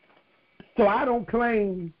 So I don't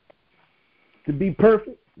claim to be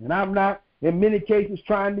perfect, and I'm not, in many cases,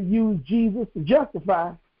 trying to use Jesus to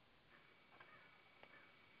justify.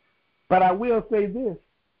 But I will say this.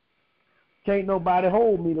 Can't nobody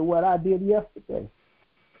hold me to what I did yesterday.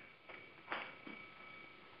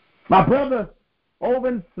 My brother over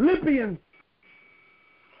in Philippians,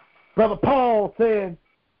 Brother Paul said,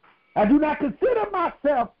 I do not consider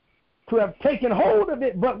myself to have taken hold of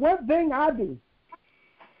it, but one thing I do.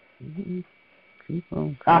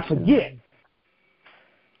 I forget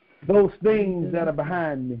those things that are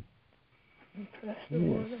behind me.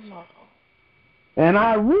 And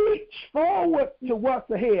I reach forward to what's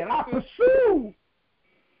ahead. I pursue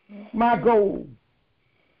my goal,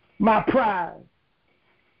 my prize.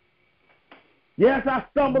 Yes, I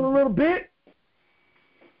stumble a little bit.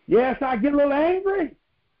 Yes, I get a little angry.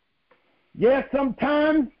 Yes,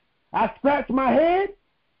 sometimes I scratch my head,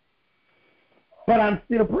 but I'm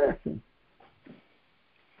still pressing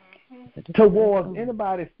towards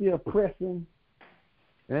anybody still pressing.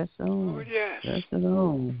 Press on. Oh, yes. Press it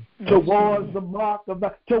on. Towards the mark of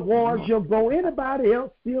the, towards your goal. Anybody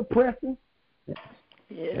else still pressing? Yes.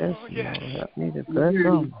 Yes. Oh, yes. Lord, help me to press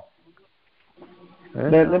on.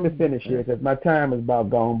 Let me finish here, because my time is about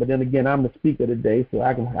gone. But then again, I'm the speaker today, so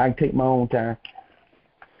I can take my own time.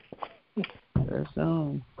 Press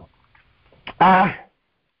on. I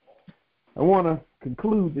want to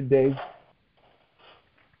conclude today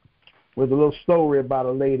with a little story about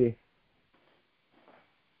a lady.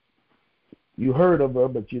 You heard of her,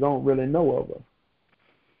 but you don't really know of her.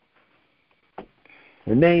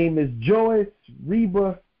 Her name is Joyce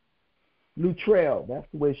Reba Luttrell. That's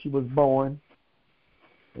the way she was born,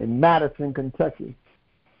 in Madison, Kentucky.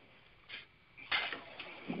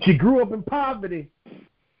 She grew up in poverty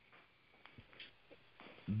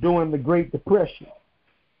during the Great Depression.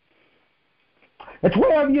 At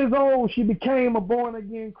 12 years old, she became a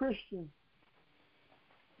born-again Christian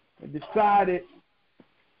and decided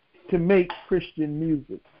to make Christian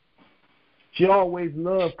music. She always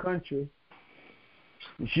loved country.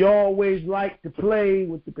 And she always liked to play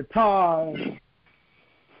with the guitar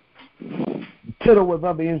and fiddle with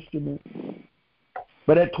other instruments.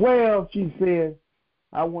 But at 12, she said,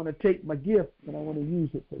 I want to take my gift and I want to use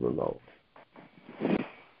it for the Lord.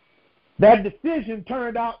 That decision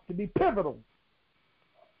turned out to be pivotal.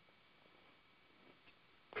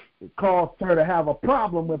 It caused her to have a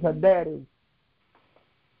problem with her daddy,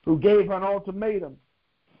 who gave her an ultimatum.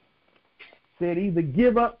 Said, either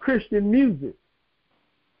give up Christian music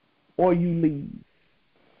or you leave.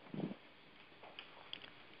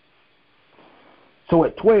 So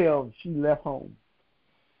at 12, she left home.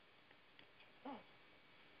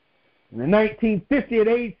 And in 1950, at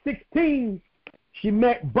age 16, she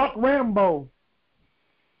met Buck Rambo,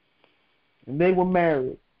 and they were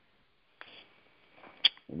married.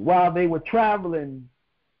 And while they were traveling,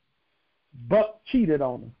 Buck cheated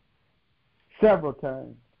on her several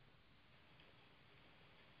times.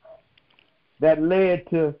 That led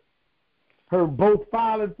to her both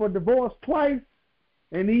filing for divorce twice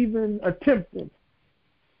and even attempting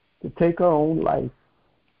to take her own life.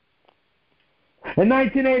 In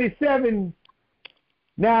 1987,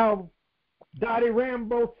 now Dottie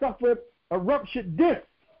Rambo suffered a ruptured disc,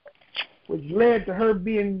 which led to her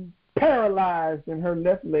being paralyzed in her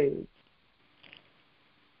left leg.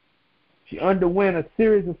 She underwent a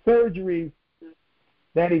series of surgeries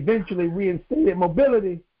that eventually reinstated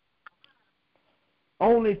mobility,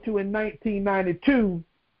 only to in 1992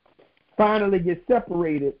 finally get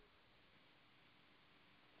separated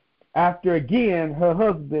after again her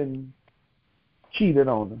husband cheated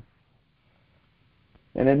on her.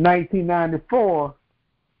 And in 1994,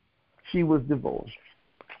 she was divorced.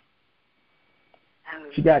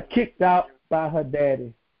 She got kicked out by her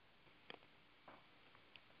daddy.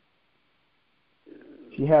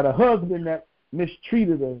 She had a husband that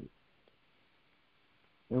mistreated her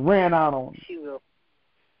and ran out on her.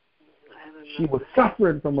 She was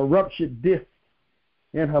suffering from a ruptured disc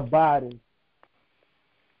in her body.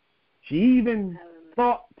 She even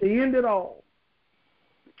thought to end it all.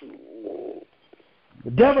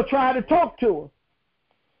 The devil tried to talk to her.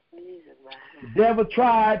 The devil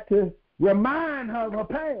tried to remind her of her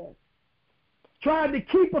past. Tried to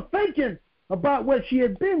keep her thinking about what she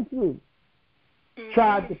had been through.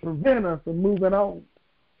 Tried to prevent her from moving on.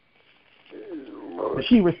 But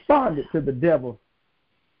she responded to the devil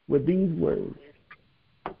with these words.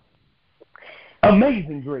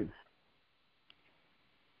 Amazing grace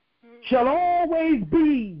shall always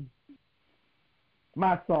be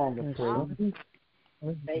my song of praise.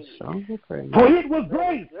 For it was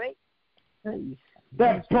grace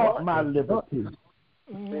that brought my liberty.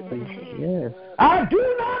 Yes. I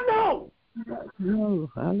do not know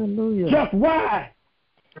Hallelujah. just why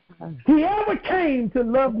he ever came to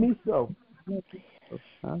love me so.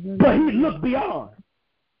 But he looked beyond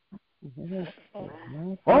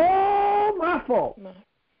all my faults.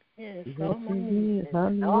 Yes,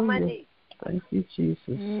 All my needs. Thank you,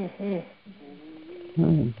 Jesus.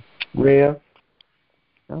 Rev.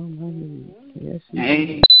 All my needs. Yes,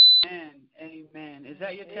 Amen. Amen. Is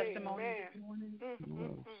that your testimony this morning?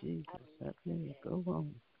 oh, Jesus. Okay, go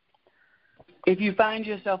on. If you find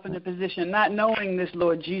yourself in a position not knowing this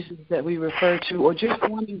Lord Jesus that we refer to, or just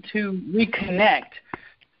wanting to reconnect,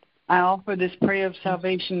 I offer this prayer of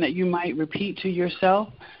salvation that you might repeat to yourself.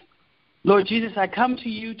 Lord Jesus, I come to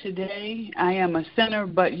you today. I am a sinner,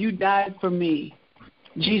 but you died for me.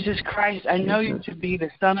 Jesus Christ, I know you to be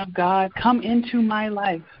the Son of God. Come into my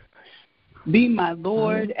life. Be my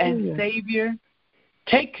Lord and Savior.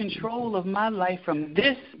 Take control of my life from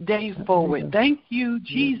this day forward. Thank you,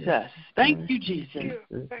 Jesus. Thank you, Jesus,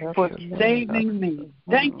 for saving me.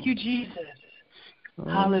 Thank you, Jesus.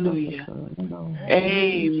 Hallelujah.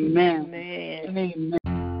 Amen. Amen.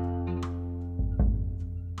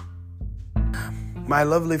 My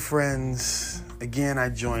lovely friends, again, I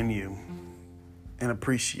join you in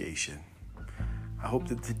appreciation. I hope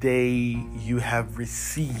that today you have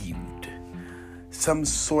received some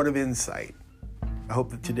sort of insight. I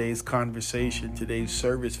hope that today's conversation, today's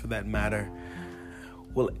service for that matter,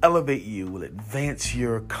 will elevate you, will advance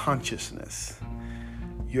your consciousness,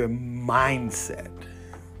 your mindset,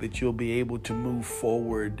 that you'll be able to move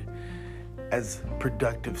forward as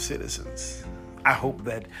productive citizens. I hope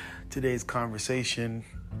that today's conversation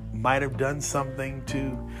might have done something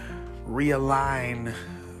to realign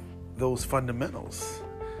those fundamentals,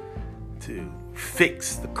 to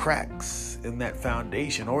fix the cracks in that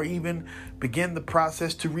foundation, or even begin the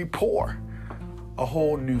process to re-pour a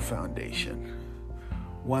whole new foundation,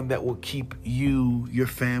 one that will keep you, your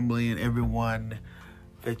family, and everyone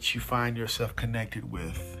that you find yourself connected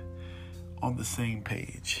with on the same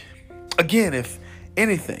page. Again, if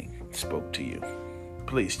anything spoke to you,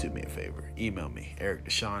 please do me a favor. Email me,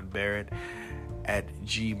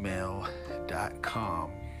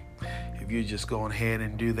 ericdeshawnbarrett@gmail.com. If you just go ahead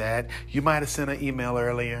and do that, you might have sent an email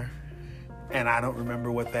earlier, and I don't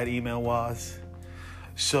remember what that email was.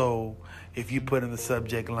 So if you put in the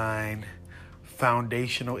subject line,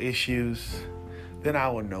 foundational issues, then I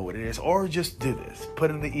will know what it is. Or just do this.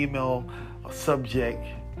 Put in the email subject,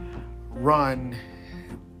 run,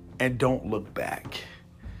 and don't look back.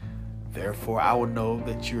 Therefore, I will know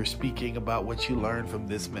that you're speaking about what you learned from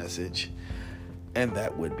this message, and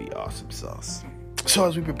that would be awesome sauce. So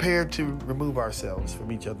as we prepare to remove ourselves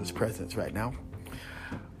from each other's presence right now,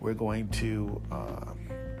 we're going to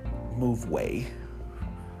move way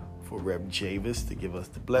for Reverend Chavis to give us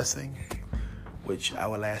the blessing, which I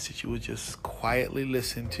will ask that you would just quietly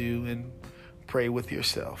listen to and pray with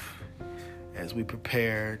yourself as we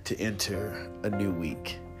prepare to enter a new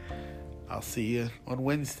week. I'll see you on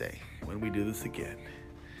Wednesday when we do this again.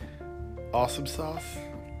 Awesome sauce.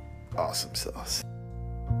 Awesome sauce.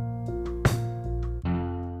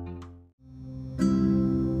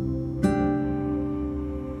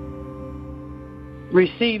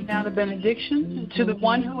 Receive now the benediction to the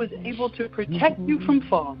one who is able to protect you from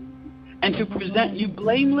falling, and to present you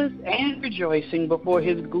blameless and rejoicing before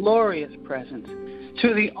his glorious presence.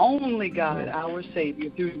 To the only God, our Savior,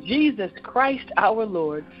 through Jesus Christ our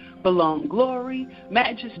Lord, belong glory,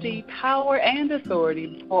 majesty, power, and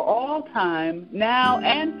authority for all time, now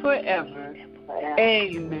and forever.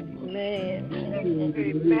 Amen. Amen.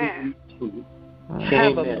 Amen.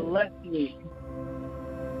 Have a blessed week.